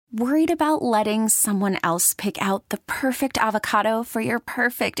Worried about letting someone else pick out the perfect avocado for your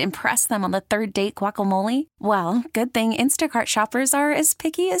perfect impress them on the third date guacamole? Well, good thing Instacart shoppers are as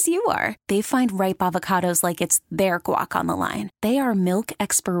picky as you are. They find ripe avocados like it's their guac on the line. They are milk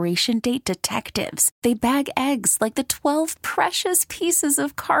expiration date detectives. They bag eggs like the 12 precious pieces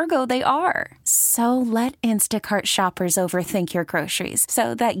of cargo they are. So let Instacart shoppers overthink your groceries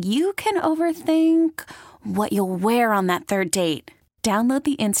so that you can overthink what you'll wear on that third date. Download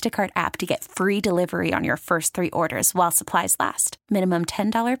the Instacart app to get free delivery on your first 3 orders while supplies last. Minimum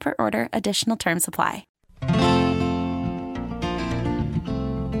 $10 per order. Additional terms apply.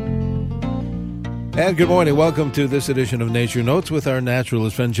 And good morning. Welcome to this edition of Nature Notes with our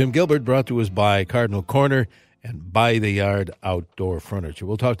naturalist friend Jim Gilbert, brought to us by Cardinal Corner and By the Yard Outdoor Furniture.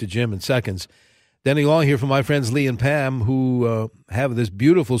 We'll talk to Jim in seconds. Denny Long here from my friends Lee and Pam, who have this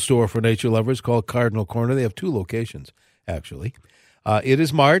beautiful store for nature lovers called Cardinal Corner. They have 2 locations, actually. It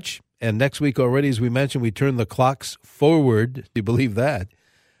is March, and next week already, as we mentioned, we turn the clocks forward. Do you believe that?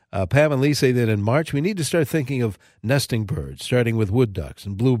 Pam and Lee say that in March, we need to start thinking of nesting birds, starting with wood ducks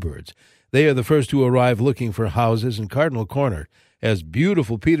and bluebirds. They are the first to arrive looking for houses, and Cardinal Corner has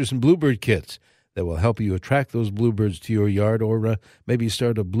beautiful Peterson bluebird kits that will help you attract those bluebirds to your yard or maybe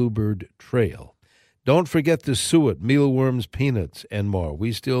start a bluebird trail. Don't forget the suet, mealworms, peanuts, and more.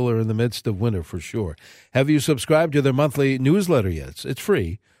 We still are in the midst of winter for sure. Have you subscribed to their monthly newsletter yet? It's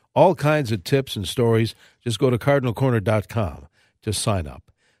free. All kinds of tips and stories. Just go to cardinalcorner.com to sign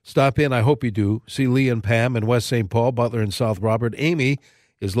up. Stop in. I hope you do. See Lee and Pam in West St. Paul, Butler, and South Robert. Amy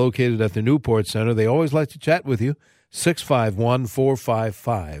is located at the Newport Center. They always like to chat with you.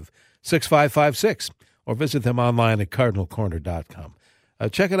 651-455-6556. Or visit them online at cardinalcorner.com.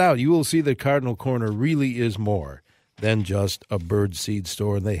 Check it out. You will see that Cardinal Corner really is more than just a bird seed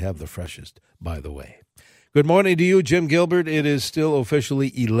store, and they have the freshest, by the way. Good morning to you, Jim Gilbert. It is still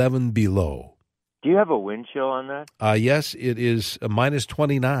officially 11 below. Do you have a wind chill on that? Yes, it is minus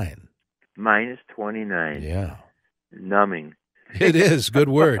 29. Minus 29. Yeah. Numbing. It is. Good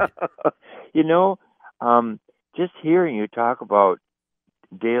word. Just hearing you talk about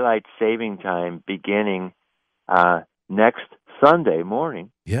daylight saving time beginning next Sunday morning.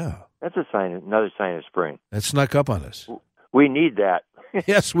 Yeah. That's another sign of spring. That snuck up on us. We need that.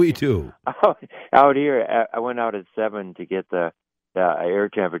 Yes, we do. Out here, I went out at 7 to get the air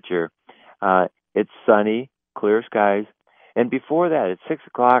temperature. It's sunny, clear skies. And before that, at 6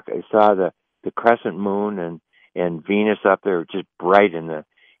 o'clock, I saw the crescent moon and Venus up there, just bright in the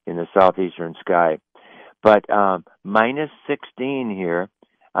southeastern sky. But minus 16 here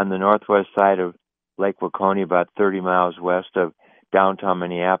on the northwest side of Lake Waconia, about 30 miles west of downtown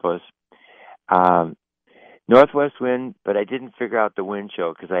Minneapolis. Northwest wind, but I didn't figure out the wind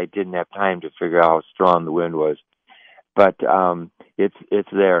chill because I didn't have time to figure out how strong the wind was. But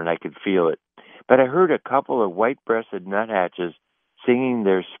it's there, and I could feel it. But I heard a couple of white-breasted nuthatches singing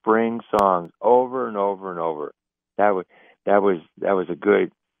their spring songs over and over and over. That was a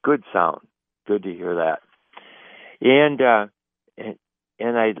good sound. Good to hear that.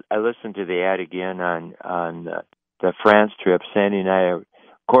 And I listened to the ad again on the France trip. Sandy and I are, of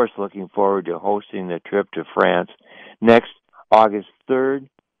course, looking forward to hosting the trip to France next August 3rd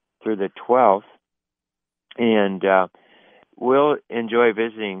through the 12th. And we'll enjoy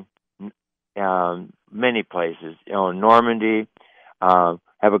visiting many places. Normandy, have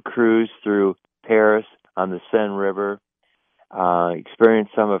a cruise through Paris on the Seine River,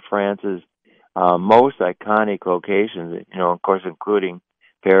 experience some of France's most iconic locations, of course, including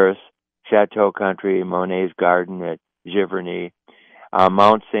Paris, Chateau Country, Monet's Garden at Giverny,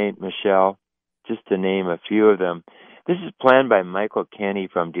 Mount Saint Michel, just to name a few of them. This is planned by Michael Kenny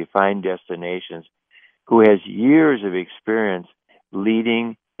from Defined Destinations, who has years of experience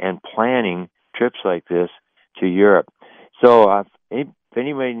leading and planning trips like this to Europe. So if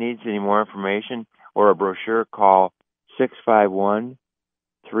anybody needs any more information or a brochure, call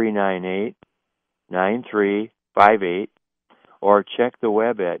 651-398-9358 or check the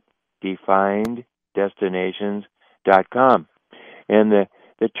web at defineddestinations.com. And the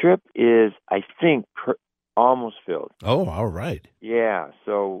trip is, I think, almost filled. Oh, all right. Yeah,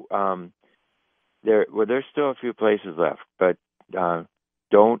 so there's still a few places left, but don't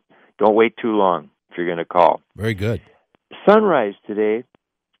wait too long if you're going to call. Very good. Sunrise today,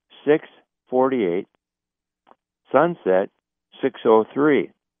 6:48. Sunset,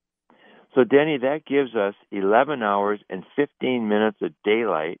 6:03. So, Denny, that gives us 11 hours and 15 minutes of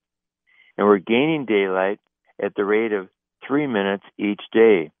daylight, and we're gaining daylight at the rate of 3 minutes each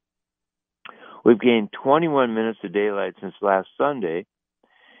day. We've gained 21 minutes of daylight since last Sunday,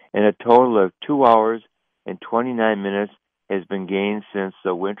 and a total of 2 hours and 29 minutes has been gained since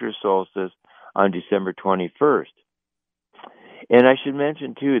the winter solstice on December 21st. And I should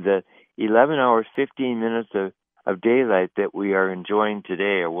mention, too, that 11 hours, 15 minutes of daylight that we are enjoying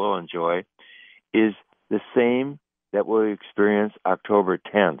today, or will enjoy, is the same that we'll experience October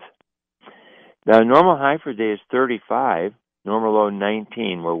 10th. The normal high for today is 35, normal low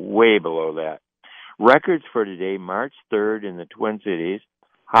 19. We're way below that. Records for today, March 3rd in the Twin Cities,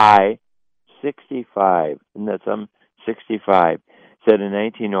 high 65. And that's 65, set in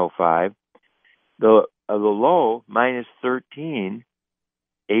 1905. The low, minus 13,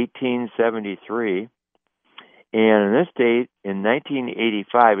 1873. And in this date, in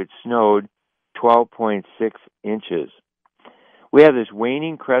 1985, it snowed 12.6 inches. We have this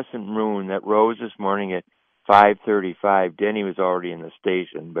waning crescent moon that rose this morning at 5:35. Denny was already in the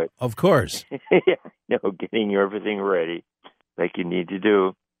station, but of course, getting everything ready like you need to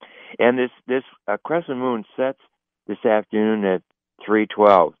do. And this crescent moon sets this afternoon at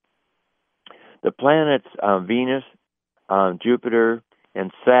 3:12. The planets Venus, Jupiter,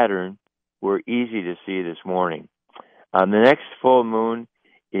 and Saturn were easy to see this morning. The next full moon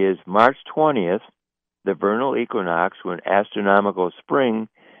is March 20th, the vernal equinox, when astronomical spring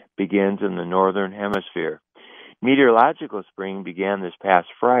begins in the northern hemisphere. Meteorological spring began this past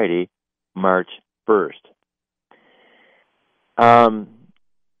Friday, March 1st.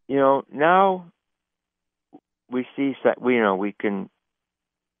 Now we see, we can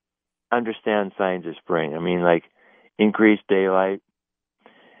understand signs of spring. I mean, like increased daylight.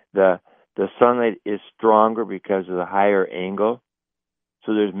 The sunlight is stronger because of the higher angle.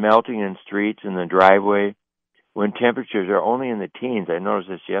 So there's melting in streets and the driveway when temperatures are only in the teens. I noticed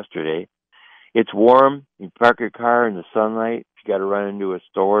this yesterday. It's warm. You park your car in the sunlight. If you got to run into a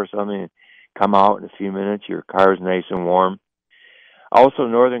store or something, come out in a few minutes. Your car is nice and warm. Also,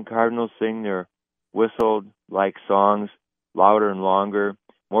 northern cardinals sing their whistled-like songs louder and longer.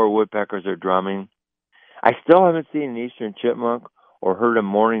 More woodpeckers are drumming. I still haven't seen an eastern chipmunk or heard a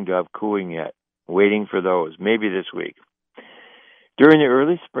mourning dove cooing yet. Waiting for those, maybe this week. During the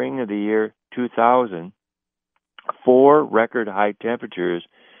early spring of the year 2000, 4 record high temperatures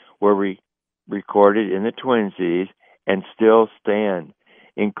were recorded in the Twin Cities and still stand,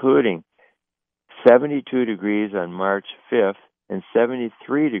 including 72 degrees on March 5th and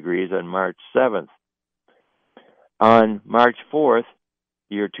 73 degrees on March 7th. On March 4th,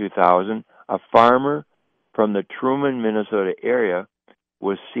 year 2000, a farmer from the Truman, Minnesota area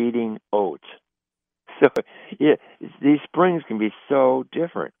was seeding oats. So, yeah, these springs can be so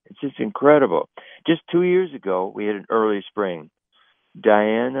different. It's just incredible. Just 2 years ago, we had an early spring.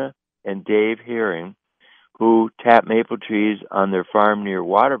 Diana and Dave Herring, who tap maple trees on their farm near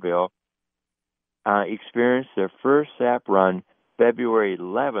Waterville, experienced their first sap run February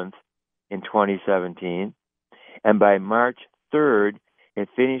 11th in 2017, and by March 3rd, it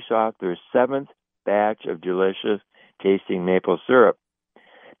finished off their 7th batch of delicious tasting maple syrup.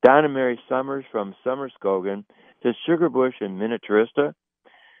 Don and Mary Summers from Summerskogan to Sugarbush and Minnetrista,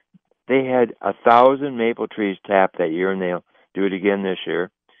 they had 1,000 maple trees tapped that year, and they'll do it again this year.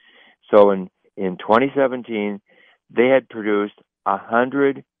 So in 2017, they had produced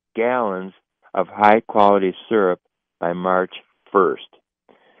 100 gallons of high-quality syrup by March 1st.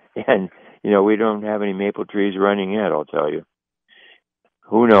 And, we don't have any maple trees running yet, I'll tell you.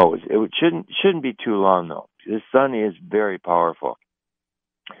 Who knows? It shouldn't be too long, though. The sun is very powerful.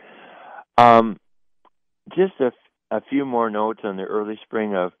 Just a few more notes on the early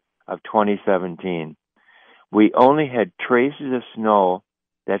spring of 2017. We only had traces of snow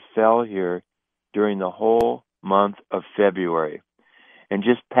that fell here during the whole month of February. And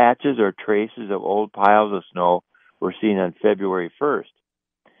just patches or traces of old piles of snow were seen on February 1st.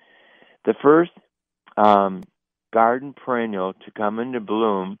 The first garden perennial to come into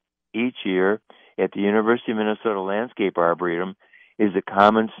bloom each year at the University of Minnesota Landscape Arboretum is the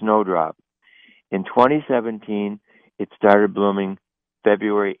common snowdrop. In 2017, it started blooming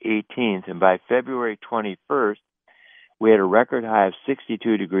February 18th, and by February 21st, we had a record high of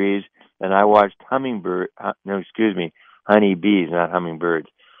 62 degrees, and I watched honeybees, not hummingbirds,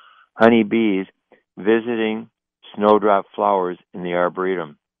 honeybees visiting snowdrop flowers in the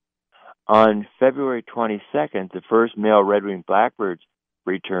Arboretum. On February 22nd, the first male red-winged blackbirds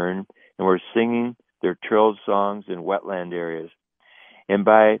returned and were singing their trilled songs in wetland areas. And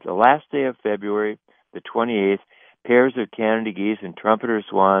by the last day of February, the 28th, pairs of Canada geese and trumpeter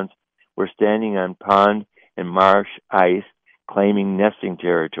swans were standing on pond and marsh ice, claiming nesting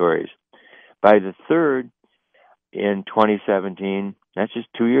territories. By the 3rd, in 2017, that's just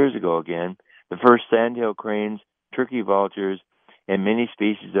 2 years ago again, the first sandhill cranes, turkey vultures, and many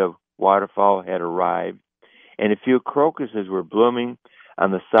species of waterfowl had arrived. and a few crocuses were blooming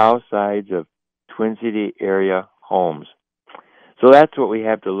on the south sides of Twin City area homes. So that's what we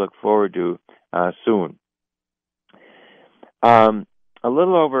have to look forward to soon. A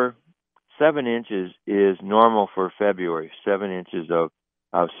little over 7 inches is normal for February, 7 inches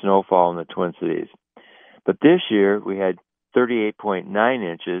of snowfall in the Twin Cities. But this year we had 38.9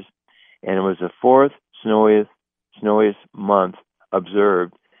 inches, and it was the fourth snowiest month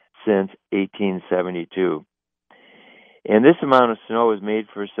observed since 1872. And this amount of snow has made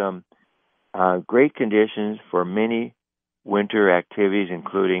for some great conditions for many winter activities,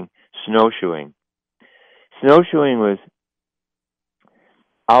 including snowshoeing. Snowshoeing was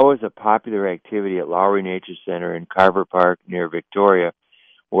always a popular activity at Lowry Nature Center in Carver Park near Victoria,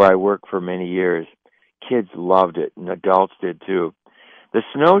 where I worked for many years. Kids loved it, and adults did too. The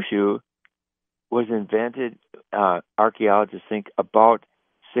snowshoe was invented, archaeologists think, about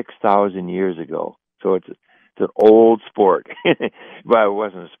 6,000 years ago. So it's an old sport. Well, it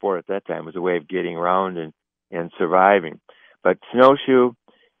wasn't a sport at that time. It was a way of getting around and surviving. But snowshoe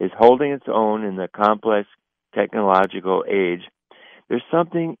is holding its own in the complex technological age. There's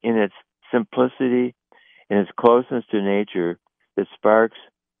something in its simplicity and its closeness to nature that sparks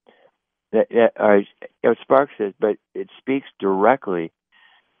it, but it speaks directly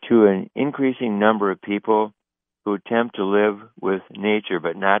to an increasing number of people who attempt to live with nature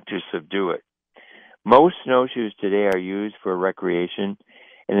but not to subdue it. Most snowshoes today are used for recreation,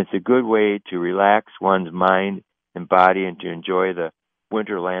 and it's a good way to relax one's mind and body and to enjoy the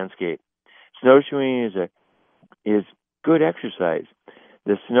winter landscape. Snowshoeing is good exercise.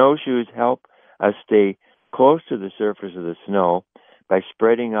 The snowshoes help us stay close to the surface of the snow by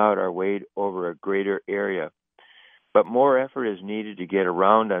spreading out our weight over a greater area. But more effort is needed to get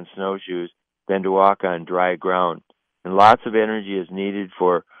around on snowshoes than to walk on dry ground. And lots of energy is needed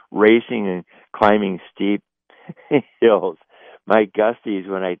for racing and climbing steep hills. My Gusties,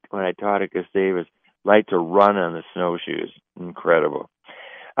 when I taught at Gustavus, liked to run on the snowshoes. Incredible.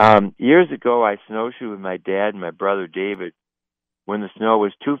 Years ago, I snowshoed with my dad and my brother David when the snow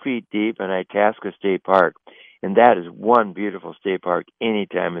was 2 feet deep in Itasca State Park. And that is one beautiful state park any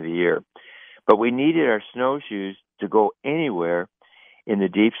time of the year. But we needed our snowshoes to go anywhere in the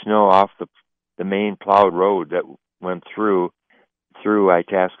deep snow off the main plowed road that went through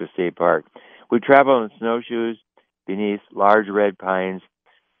Itasca State Park. We traveled on snowshoes beneath large red pines,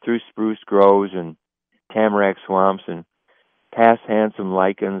 through spruce groves and tamarack swamps, and past handsome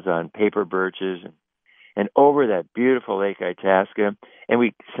lichens on paper birches, and over that beautiful Lake Itasca. And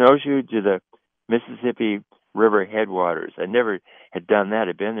we snowshoed to the Mississippi River headwaters. I never had done that.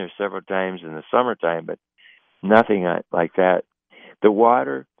 I'd been there several times in the summertime, but nothing like that. The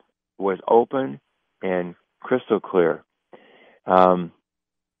water was open and crystal clear.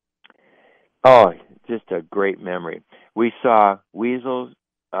 Just a great memory. We saw weasels.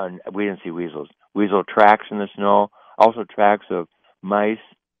 We didn't see weasels. Weasel tracks in the snow. Also tracks of mice,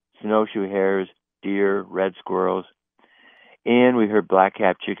 snowshoe hares, deer, red squirrels. And we heard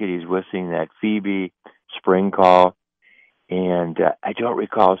black-capped chickadees whistling that Phoebe spring call. And I don't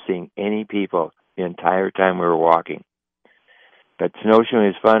recall seeing any people the entire time we were walking. But snowshoeing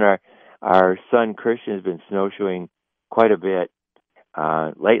is fun. Our son Christian has been snowshoeing quite a bit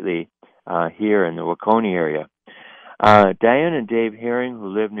lately here in the Waconia area. Diane and Dave Herring, who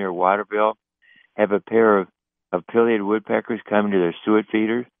live near Waterville, have a pair of pileated woodpeckers coming to their suet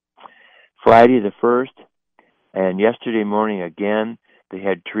feeders. Friday the 1st and yesterday morning again, they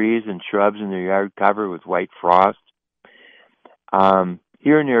had trees and shrubs in their yard covered with white frost.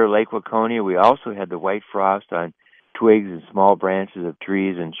 Here near Lake Waconia, we also had the white frost on twigs and small branches of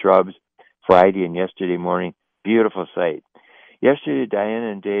trees and shrubs Friday and yesterday morning. Beautiful sight. Yesterday,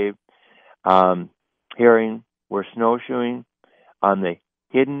 Diana and Dave Herring were snowshoeing on the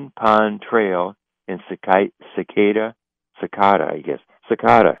Hidden Pond Trail in Cicada,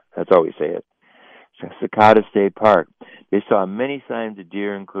 that's how we say it. Cicada State Park. They saw many signs of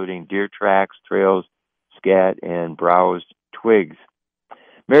deer, including deer tracks, trails, scat, and browsed twigs.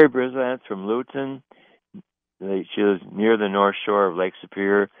 Mary Brislance from Luton, she lives near the north shore of Lake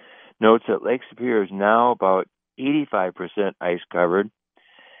Superior, notes that Lake Superior is now about 85% ice covered.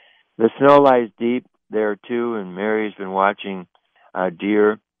 The snow lies deep there too, and Mary's been watching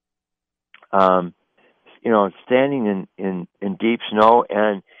deer, standing in deep snow,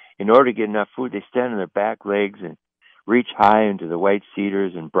 and in order to get enough food, they stand on their back legs and reach high into the white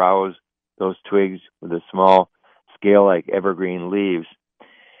cedars and browse those twigs with the small scale-like evergreen leaves.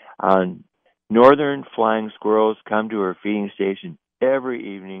 Northern flying squirrels come to her feeding station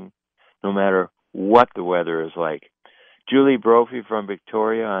every evening, no matter what the weather is like. Julie Brophy from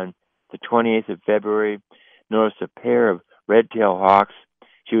Victoria on the 28th of February noticed a pair of red-tailed hawks.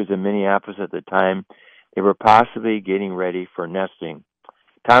 She was in Minneapolis at the time. They were possibly getting ready for nesting.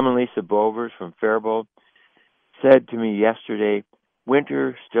 Tom and Lisa Bovers from Faribault said to me yesterday,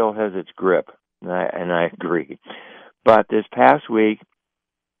 winter still has its grip, and I agree. But this past week,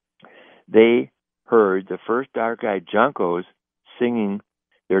 they heard the first dark-eyed juncos singing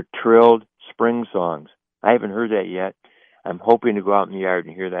their trilled spring songs. I haven't heard that yet. I'm hoping to go out in the yard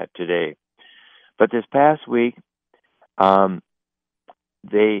and hear that today. But this past week,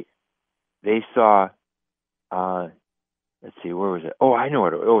 they saw, let's see, where was it? Oh, I know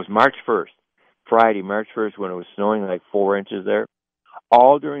it. It was March 1st, Friday, March 1st, when it was snowing like 4 inches there.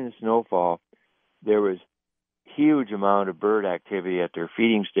 All during the snowfall, there was huge amount of bird activity at their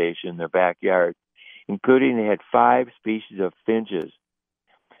feeding station in their backyard, including they had 5 species of finches,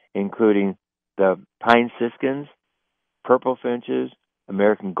 including the pine siskins, purple finches,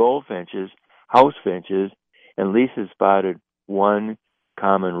 American goldfinches, house finches, and Lisa spotted 1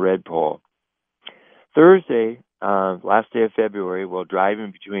 common redpoll. Thursday, last day of February, while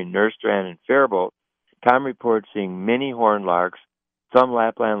driving between Nerstrand and Faribault, Tom reported seeing many horned larks, some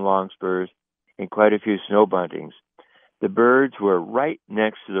Lapland longspurs, and quite a few snow buntings. The birds were right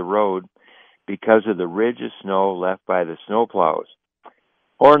next to the road because of the ridge of snow left by the snowplows.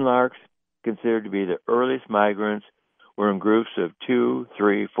 Horned larks, considered to be the earliest migrants, were in groups of 2,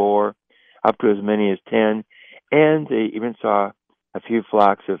 3, 4, up to as many as 10, and they even saw a few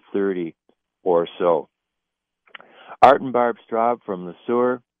flocks of 30 or so. Art and Barb Straub from Le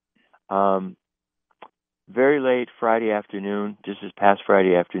Sueur, very late Friday afternoon, just this past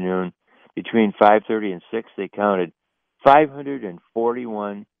Friday afternoon, between 5:30 and 6, they counted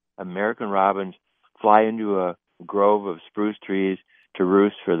 541 American robins fly into a grove of spruce trees to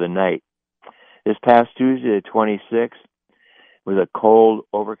roost for the night. This past Tuesday, the 26th, was a cold,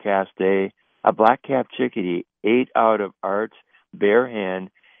 overcast day. A black-capped chickadee ate out of Art's bare hand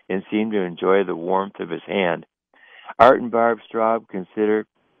and seemed to enjoy the warmth of his hand. Art and Barb Straub consider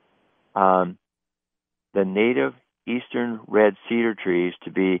the native eastern red cedar trees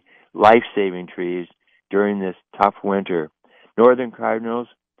to be life-saving trees during this tough winter. Northern cardinals,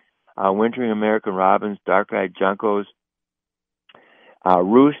 wintering American robins, dark-eyed juncos,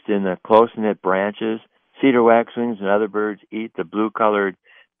 roost in the close-knit branches. Cedar waxwings and other birds eat the blue-colored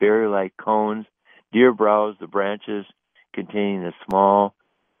berry-like cones. Deer browse the branches containing the small,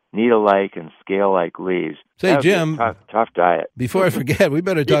 needle-like and scale-like leaves. Say, Jim, tough diet. Before I forget, we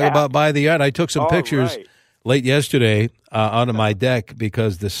better talk about By the Yard. I took some pictures late yesterday out of my deck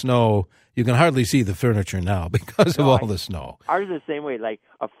because the snow, you can hardly see the furniture now because of all the snow. Ours is the same way, like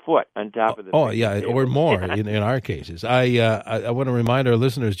a foot on top of the yeah, or more in our cases. I want to remind our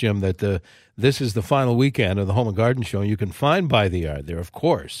listeners, Jim, that this is the final weekend of the Home and Garden Show. You can find By the Yard there, of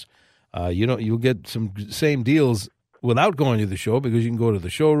course. You'll get some same deals without going to the show because you can go to the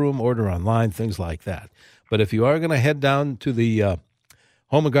showroom, order online, things like that. But if you are going to head down to the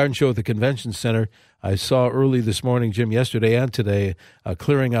Home and Garden Show at the Convention Center, I saw early this morning, Jim, yesterday and today,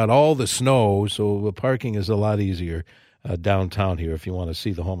 clearing out all the snow, so the parking is a lot easier downtown here if you want to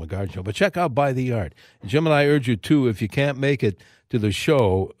see the Home and Garden Show. But check out By the Yard. Jim and I urge you, too, if you can't make it to the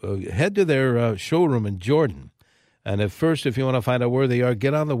show, head to their showroom in Jordan. And if you want to find out where they are,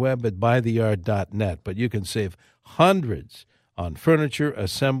 get on the web at buytheyard.net. But you can save hundreds on furniture,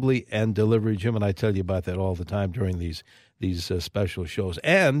 assembly, and delivery. Jim and I tell you about that all the time during these special shows.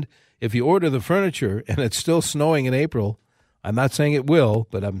 And if you order the furniture and it's still snowing in April, I'm not saying it will,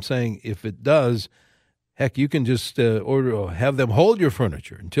 but I'm saying if it does, heck, you can just have them hold your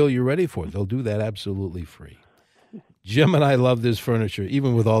furniture until you're ready for it. They'll do that absolutely free. Jim and I love this furniture,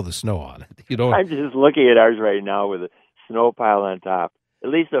 even with all the snow on it. I'm just looking at ours right now with a snow pile on top. At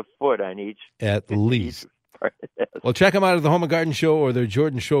least a foot on each. At least. Well, check them out at the Home and Garden Show or their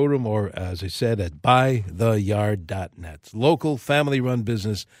Jordan showroom or, as I said, at buytheyard.net. It's local, family-run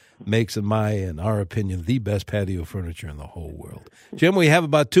business makes, in our opinion, the best patio furniture in the whole world. Jim, we have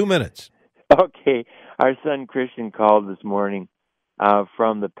about 2 minutes. Okay. Our son Christian called this morning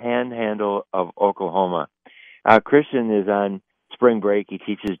from the panhandle of Oklahoma. Christian is on spring break. He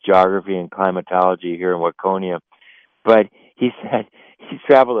teaches geography and climatology here in Waconia. But he said he's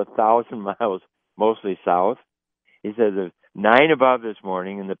traveled 1,000 miles, mostly south. He says there's 9 above this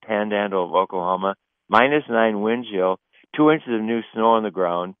morning in the panhandle of Oklahoma, -9 wind chill, 2 inches of new snow on the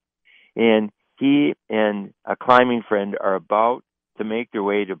ground. And he and a climbing friend are about to make their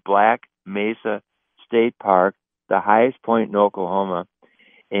way to Black Mesa State Park, the highest point in Oklahoma.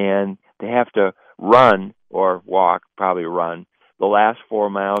 And they have to run or walk, probably run, the last 4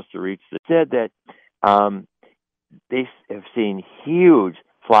 miles to reach the... Said that they have seen huge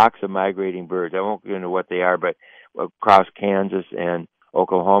flocks of migrating birds. I won't get into what they are, but across Kansas and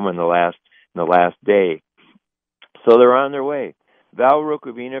Oklahoma in the last day. So they're on their way. Val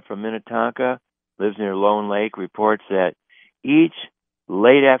Rukavina from Minnetonka, lives near Lone Lake, reports that each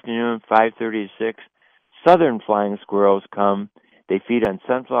late afternoon, 5:30 to 6, southern flying squirrels come. They feed on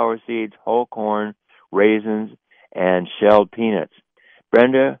sunflower seeds, whole corn, raisins, and shelled peanuts.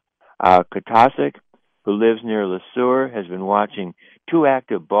 Brenda Katasic, who lives near Le Sueur, has been watching 2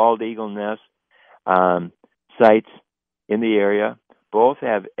 active bald eagle nest sites in the area. Both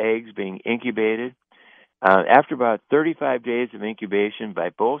have eggs being incubated. After about 35 days of incubation by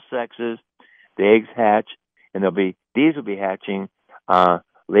both sexes, the eggs hatch, and these will be hatching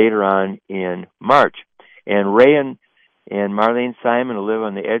later on in March. And Ray and Marlene Simon, who live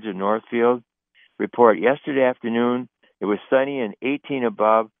on the edge of Northfield, report yesterday afternoon it was sunny and 18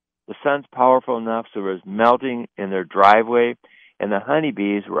 above. The sun's powerful enough so it was melting in their driveway, and the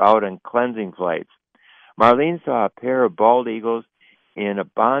honeybees were out on cleansing flights. Marlene saw a pair of bald eagles in a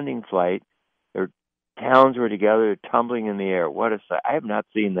bonding flight. Their towns were together, tumbling in the air. What a sight! I have not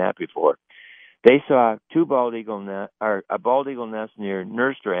seen that before. They saw a bald eagle nest near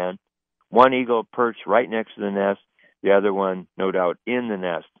Nerstrand. One eagle perched right next to the nest, the other one, no doubt, in the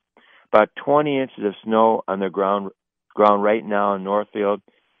nest. About 20 inches of snow on the ground right now in Northfield,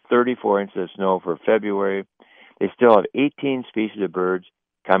 34 inches of snow for February. They still have 18 species of birds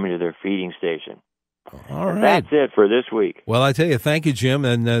coming to their feeding station. All right. That's it for this week. Well, I tell you, thank you, Jim.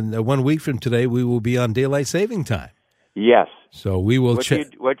 And then 1 week from today, we will be on daylight saving time. Yes. So we will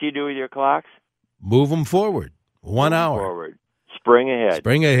What do you do with your clocks? Move them forward. 1 hour. Forward. Spring ahead.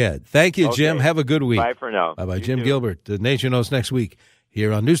 Spring ahead. Thank you, Okay. Jim. Have a good week. Bye for now. Bye-bye. You Jim too. Gilbert, the Nature Notes next week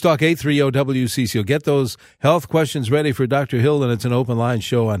here on News Talk 830 WCCO. Get those health questions ready for Dr. Hill, and it's an open line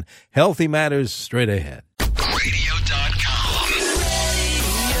show on Healthy Matters straight ahead. Radio.com.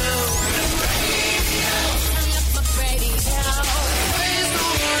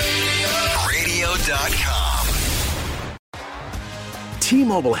 Radio.com.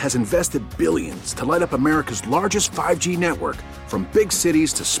 T-Mobile has invested billions to light up America's largest 5G network, from big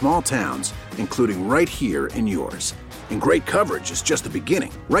cities to small towns, including right here in yours. And great coverage is just the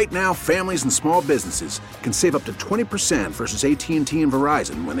beginning. Right now, families and small businesses can save up to 20% versus AT&T and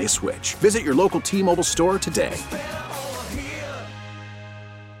Verizon when they switch. Visit your local T-Mobile store today.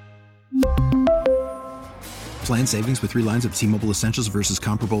 Plan savings with 3 lines of T-Mobile Essentials versus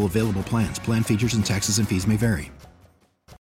comparable available plans. Plan features and taxes and fees may vary.